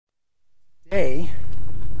Hey,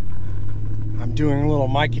 I'm doing a little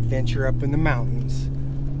Mike adventure up in the mountains,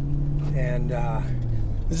 and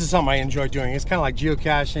this is something I enjoy doing. It's kind of like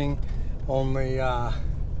geocaching, only a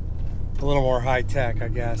little more high-tech, I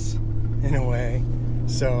guess, in a way.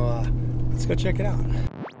 So let's go check it out.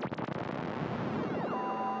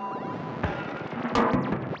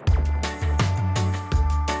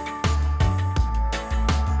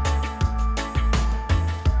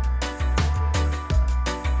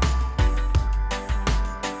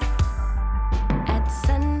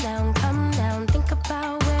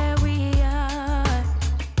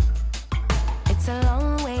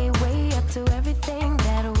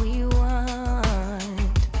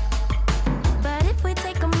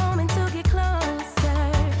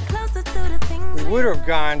 Would have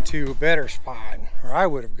gone to a better spot, or I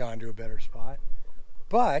would have gone to a better spot,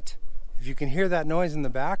 but if you can hear that noise in the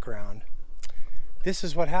background, this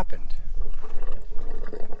is what happened.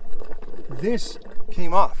 This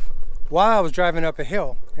came off while I was driving up a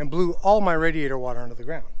hill and blew all my radiator water onto the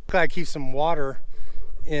ground. I keep some water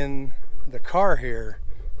in the car here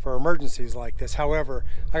for emergencies like this. However,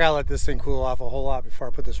 I gotta let this thing cool off a whole lot before I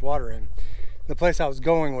put this water in. The place I was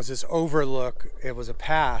going was this overlook. It was a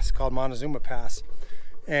pass called Montezuma Pass,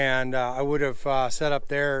 and I would have set up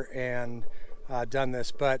there and done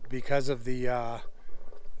this, but because of the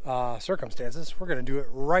circumstances, we're going to do it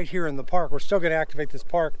right here in the park. We're still going to activate this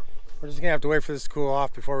park. We're just going to have to wait for this to cool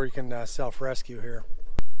off before we can self-rescue here.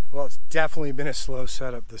 Well, it's definitely been a slow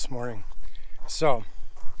setup this morning. So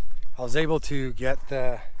I was able to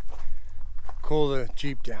cool the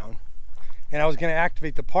Jeep down, and I was going to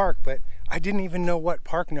activate the park, but I didn't even know what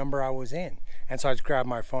park number I was in. And so I just grabbed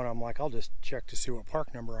my phone. I'm like, I'll just check to see what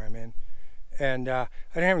park number I'm in. And I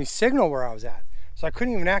didn't have any signal where I was at. So I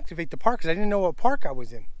couldn't even activate the park because I didn't know what park I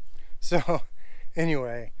was in. So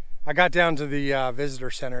anyway, I got down to the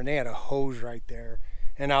visitor center and they had a hose right there.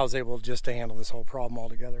 And I was able just to handle this whole problem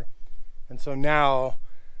altogether. And so now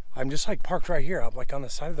I'm just like parked right here. I'm like on the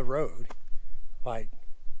side of the road, and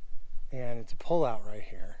it's a pullout right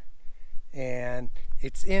here. And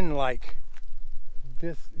it's in like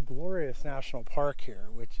this glorious national park here,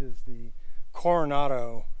 which is the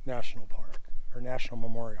Coronado National Park, or National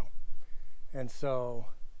Memorial. And so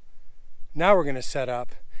now we're going to set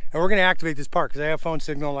up and we're going to activate this park because I have phone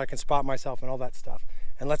signal and I can spot myself and all that stuff.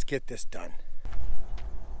 And let's get this done.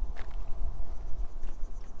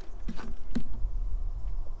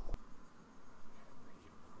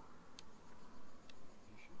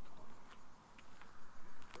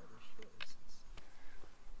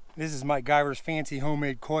 This is Mikegyver's fancy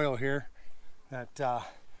homemade coil here that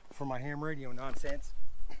for my ham radio nonsense.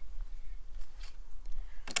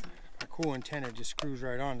 A cool antenna just screws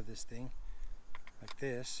right onto this thing like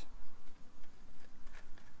this.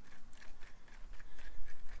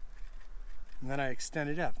 And then I extend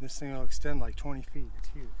it up. This thing will extend like 20 feet. It's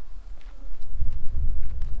huge.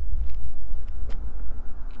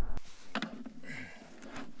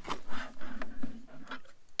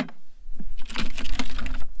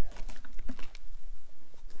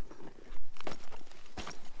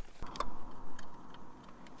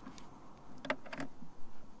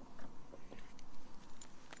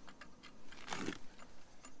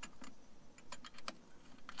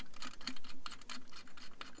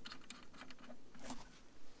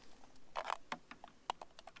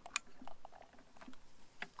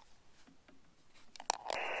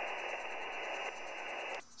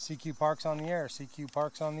 CQ Parks on the air, CQ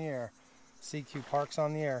Parks on the air, CQ Parks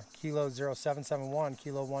on the air, Kilo 0771,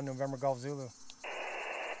 Kilo 1 November Golf Zulu. Kilo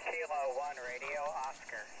 1 Radio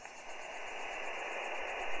Oscar.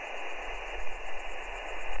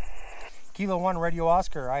 Kilo 1 Radio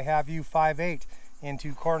Oscar, I have you 5-8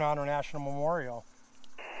 into Coronado National Memorial.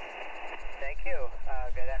 Thank you.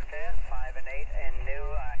 Good afternoon, 5 and 8 in New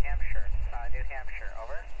Hampshire,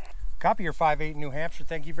 over. Copy your 5-8 New Hampshire.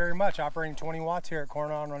 Thank you very much. Operating 20 watts here at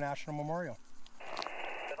Coronado National Memorial.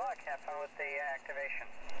 Good luck. Have fun with the activation.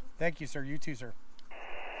 Thank you, sir. You too, sir.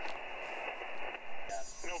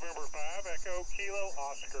 November 5, Echo Kilo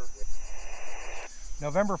Oscar.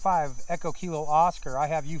 November 5, Echo Kilo Oscar. I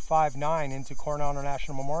have you 5-9 into Coronado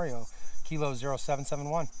National Memorial. Kilo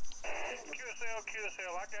 0771.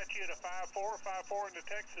 QSL, I got you at a 54 into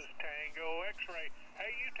Texas Tango X-ray.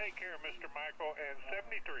 Hey, you take care, Mr. Michael, and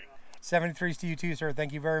 73. 73's to you too, sir.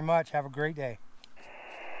 Thank you very much. Have a great day.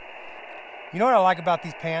 You know what I like about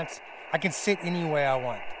these pants? I can sit any way I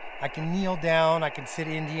want. I can kneel down. I can sit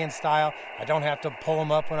Indian style. I don't have to pull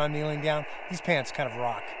them up when I'm kneeling down. These pants kind of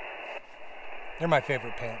rock. They're my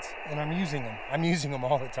favorite pants, and I'm using them. I'm using them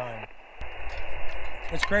all the time.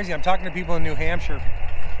 It's crazy. I'm talking to people in New Hampshire,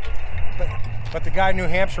 but But the guys in New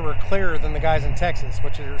Hampshire were clearer than the guys in Texas,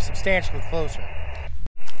 which are substantially closer.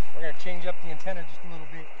 We're going to change up the antenna just a little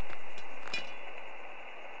bit.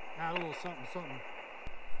 Add a little something, something.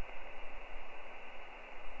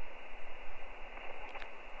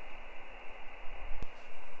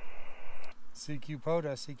 CQ POTA,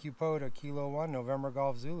 CQ POTA, Kilo 1, November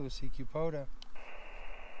Golf Zulu, CQ POTA.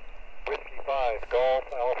 Whiskey 5, Golf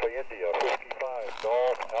Alpha India, Whiskey 5,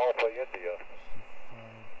 Golf Alpha India.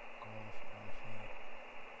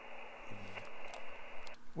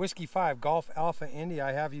 Whiskey 5, Golf Alpha India,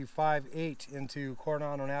 I have you 5-8 into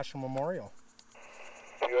Coronado National Memorial.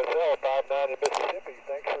 QSL 5-9 in Mississippi,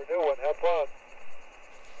 thanks for doing, have fun.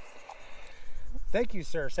 Thank you,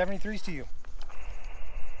 sir, 73's to you.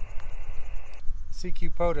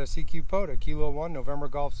 CQ POTA, Kilo 1, November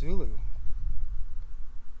Golf Zulu.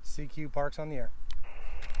 CQ Parks on the air.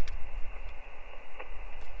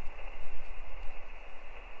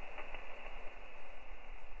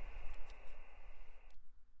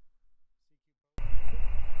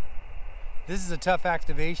 This is a tough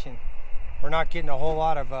activation. We're not getting a whole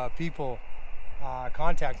lot of people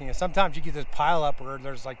contacting us. Sometimes you get this pile up where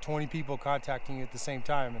there's like 20 people contacting you at the same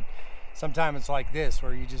time, and sometimes it's like this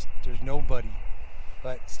where there's nobody,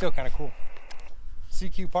 but still kind of cool.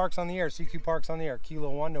 CQ Parks on the air, CQ Parks on the air, Kilo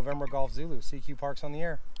 1, November Golf Zulu, CQ Parks on the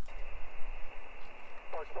air.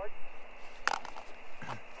 Park.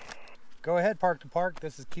 Go ahead, park to park.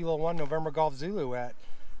 This is Kilo 1, November Golf Zulu at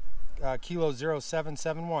Kilo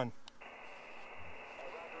 0771.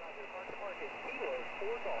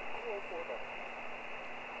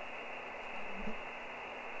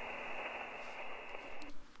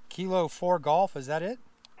 Kilo 4 Golf, is that it?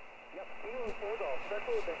 Yep, Kilo 4 Golf,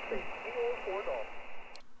 circle of entry, Kilo 4 Golf.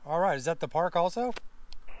 All right, is that the park also?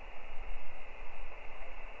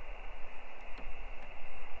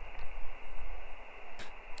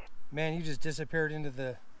 Man, you just disappeared into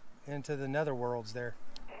the netherworlds there.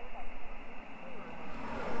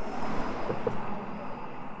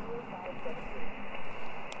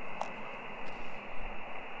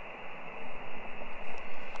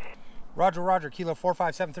 Roger, Kilo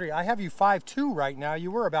 4573. I have you 5-2 right now.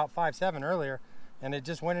 You were about 5-7 earlier, and it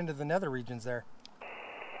just went into the nether regions there.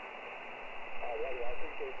 Alrighty, I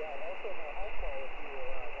appreciate that. Also, my home call if you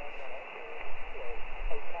want that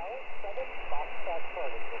Hotel 7 Foxtrot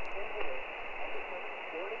Charlie.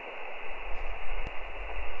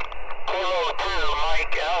 Kilo 2,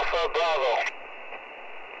 Mike Alpha Bravo.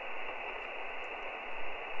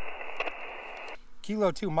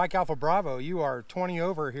 Kilo 2, Mike Alpha Bravo, you are 20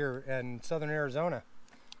 over here in southern Arizona.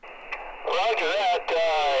 Roger that.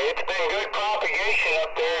 It's been good propagation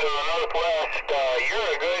up there to the northwest.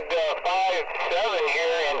 You're a good 5-7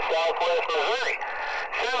 here in southwest Missouri.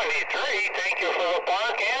 73, thank you for the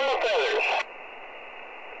park and the feathers.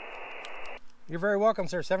 You're very welcome,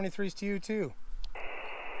 sir. 73's to you, too.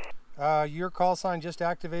 Your call sign just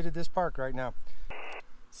activated this park right now.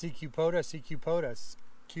 CQ POTA,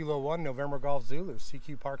 Kilo 1, November Golf Zulu.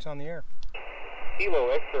 CQ Parks on the air. Kilo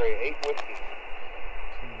X-ray 8 Whiskey.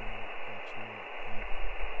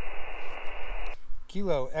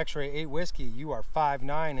 Kilo X-ray 8 Whiskey, you are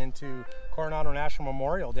 5-9 into Coronado National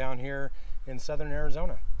Memorial down here in southern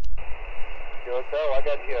Arizona. QSO, I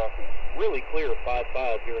got you really clear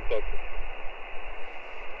 5-5 here in Texas.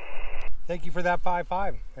 Thank you for that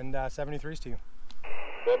 5-5, and 73's to you.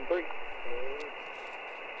 7-3.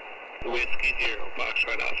 Whiskey 0,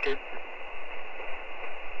 Foxtrot Oscar.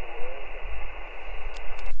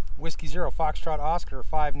 Whiskey 0, Foxtrot Oscar,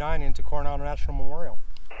 5-9 into Coronado National Memorial.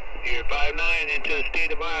 You're 5-9 into the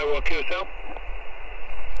state of Iowa, QSL.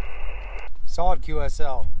 Solid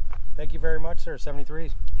QSL. Thank you very much, sir.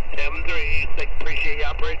 73s. 7-3. Appreciate you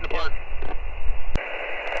operating the park.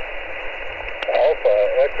 Alpha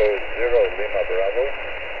Echo 0 Lima Bravo.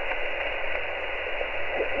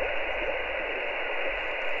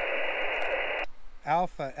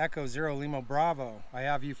 Alpha Echo 0 Lima Bravo. I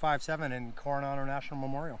have you 5-7 in Coronado National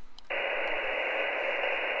Memorial.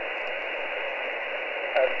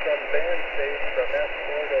 Have some band stage from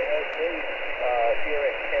S4 to S8 here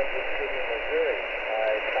in Kansas City, Missouri.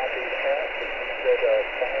 I copied that. You said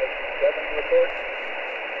 5-7 report?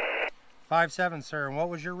 5-7, sir. And what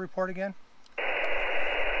was your report again?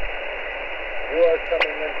 You are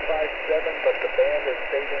coming in 5-7, but the band is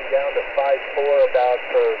fading down to 5-4 about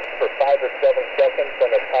for 5 or 7 seconds,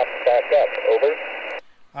 and it pops back up. Over.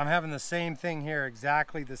 I'm having the same thing here,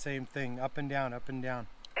 exactly the same thing. Up and down, up and down.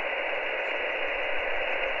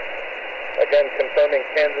 Again, confirming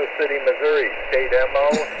Kansas City, Missouri. State MO,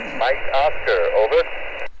 Mike Oscar. Over.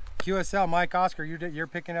 QSL, Mike Oscar, you're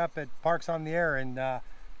picking up at Parks on the Air in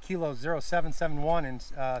Kilo 0771 in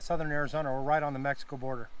southern Arizona. We're right on the Mexico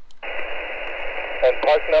border. And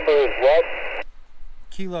park number is what?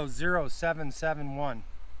 Kilo 0771.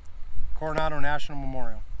 Coronado National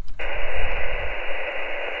Memorial.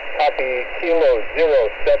 Copy, Kilo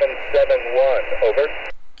 0771, over.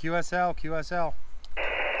 QSL, QSL.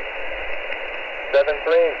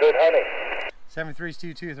 73, good hunting. 73's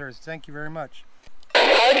 223. Thank you very much.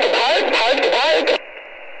 Park.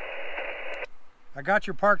 I got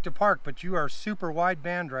your park to park, but you are super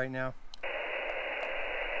wideband right now.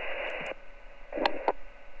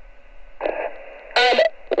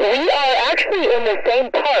 We are actually in the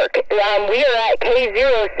same park. We are at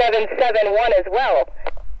K0771 as well.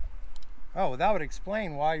 Oh, that would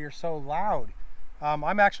explain why you're so loud.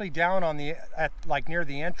 I'm actually down on the like near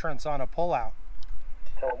the entrance on a pullout.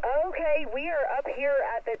 Okay, we are up here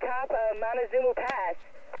at the top of Montezuma Pass.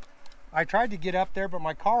 I tried to get up there, but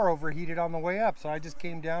my car overheated on the way up, so I just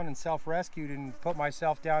came down and self-rescued and put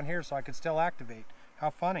myself down here so I could still activate. How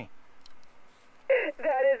funny.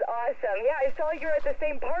 That is awesome. Yeah, I saw you're at the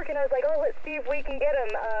same park, and I was like, oh, let's see if we can get them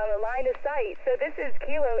line of sight. So this is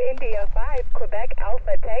Kilo India 5, Quebec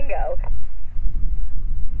Alpha Tango.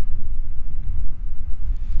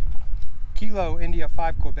 Kilo India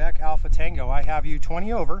 5, Quebec Alpha Tango. I have you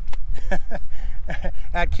 20 over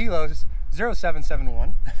at Kilos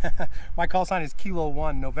 0771. My call sign is Kilo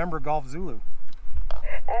 1, November Golf Zulu.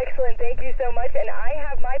 Excellent, thank you so much. And I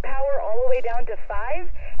have my power all the way down to 5,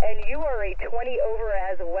 and you are a 20 over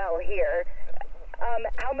as well here.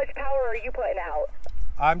 How much power are you putting out?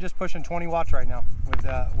 I'm just pushing 20 watts right now with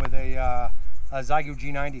a 𝘾𝙧𝙧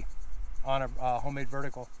G90 on a homemade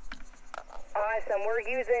vertical. Awesome. We're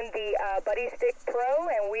using the Buddy Stick Pro,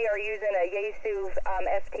 and we are using a Yaesu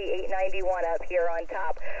FT891 up here on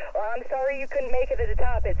top. Well, I'm sorry you couldn't make it to the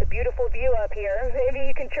top. It's a beautiful view up here. Maybe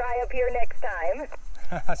you can try up here next time.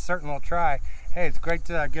 I certainly will try. Hey, it's great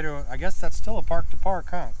to get a, I guess that's still a park to park,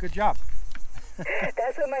 huh? Good job.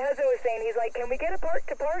 That's what my husband was saying. He's like, can we get a park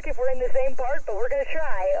to park if we're in the same park? But we're going to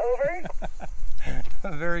try.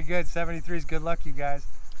 Over. Very good. 73's good luck, you guys.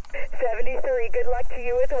 73. Good luck to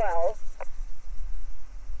you as well.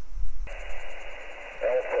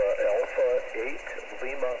 Alpha 8,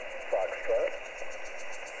 Lima Foxtrot.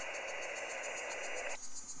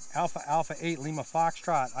 Alpha 8, Lima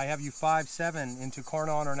Foxtrot. I have you 5-7 into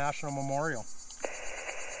Coronado National Memorial.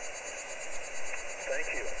 Thank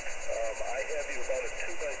you. I have you about a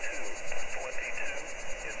 2x2, 22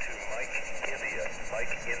 into Mike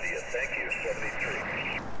India. Thank you,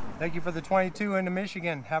 73. Thank you for the 22 into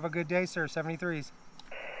Michigan. Have a good day, sir. 73's.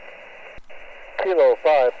 Kilo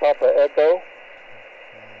 5, Papa Echo.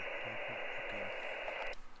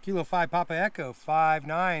 Kilo 5 Papa Echo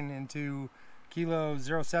 5-9 into Kilo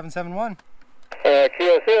 0771.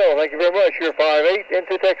 QSL, thank you very much. You're 5-8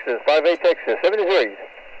 into Texas. 5-8 Texas. 73.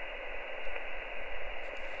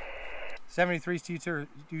 73's to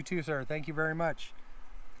you too, sir. Thank you very much.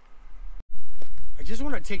 I just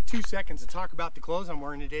want to take 2 seconds to talk about the clothes I'm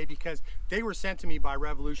wearing today because they were sent to me by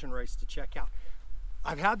Revolution Race to check out.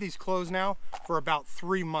 I've had these clothes now for about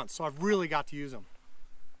 3 months, so I've really got to use them.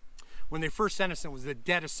 When they first sent us, it was the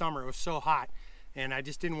dead of summer. It was so hot, and I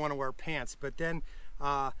just didn't want to wear pants. But then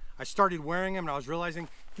I started wearing them, and I was realizing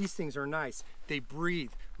these things are nice. They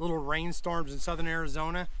breathe. Little rainstorms in southern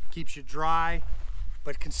Arizona keeps you dry,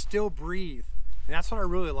 but can still breathe. And that's what I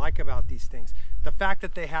really like about these things. The fact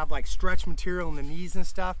that they have like stretch material in the knees and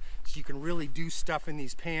stuff, so you can really do stuff in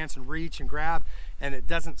these pants and reach and grab, and it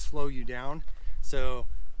doesn't slow you down. So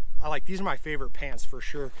I like, these are my favorite pants for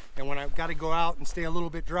sure. And when I've got to go out and stay a little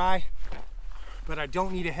bit dry, but I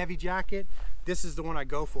don't need a heavy jacket, this is the one I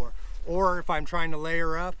go for. Or if I'm trying to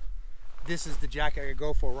layer up, this is the jacket I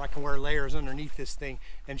go for, where I can wear layers underneath this thing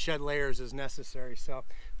and shed layers as necessary. So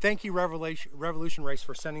thank you Revolution Race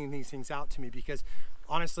for sending these things out to me, because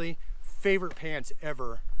honestly, favorite pants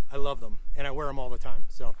ever. I love them and I wear them all the time.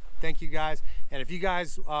 So thank you guys. And if you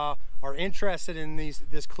guys are interested in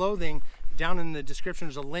this clothing, down in the description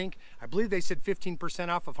there's a link. I believe they said 15%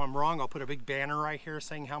 off. If I'm wrong, I'll put a big banner right here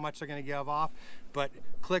saying how much they're going to give off. But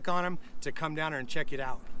click on them to come down there and check it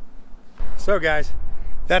out. So guys,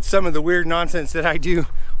 that's some of the weird nonsense that I do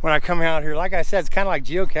when I come out here. Like I said, it's kind of like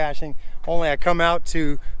geocaching, only I come out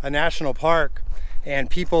to a national park, and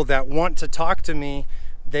people that want to talk to me,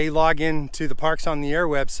 they log into the Parks on the Air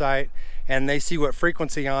website and they see what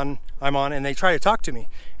frequency I'm on, and they try to talk to me,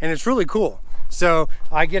 and it's really cool. So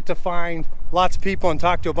I get to find lots of people and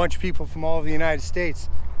talk to a bunch of people from all over the United States,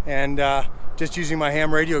 and just using my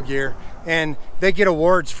ham radio gear, and they get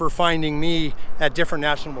awards for finding me at different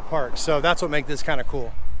national parks. So that's what makes this kind of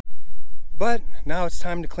cool. But now it's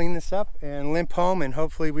time to clean this up and limp home, and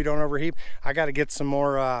hopefully we don't overheat. I got to get some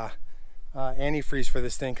more antifreeze for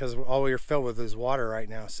this thing because all we are filled with is water right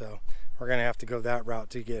now. So we're gonna have to go that route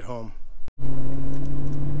to get home.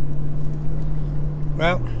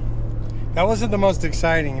 Well, that wasn't the most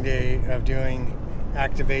exciting day of doing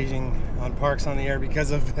activating on parks on the air because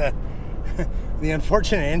of the, the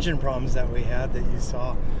unfortunate engine problems that we had that you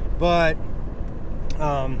saw. But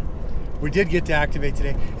we did get to activate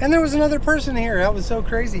today, and there was another person here. That was so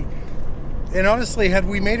crazy. And honestly, had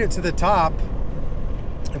we made it to the top,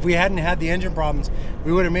 if we hadn't had the engine problems,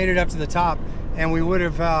 we would have made it up to the top, and we would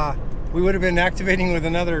have been activating with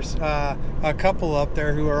another a couple up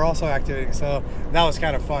there who are also activating. So that was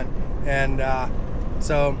kind of fun. And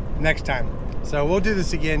so next time, so we'll do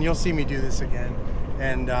this again. You'll see me do this again.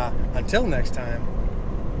 And until next time,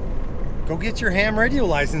 go get your ham radio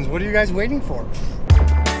license. What are you guys waiting for?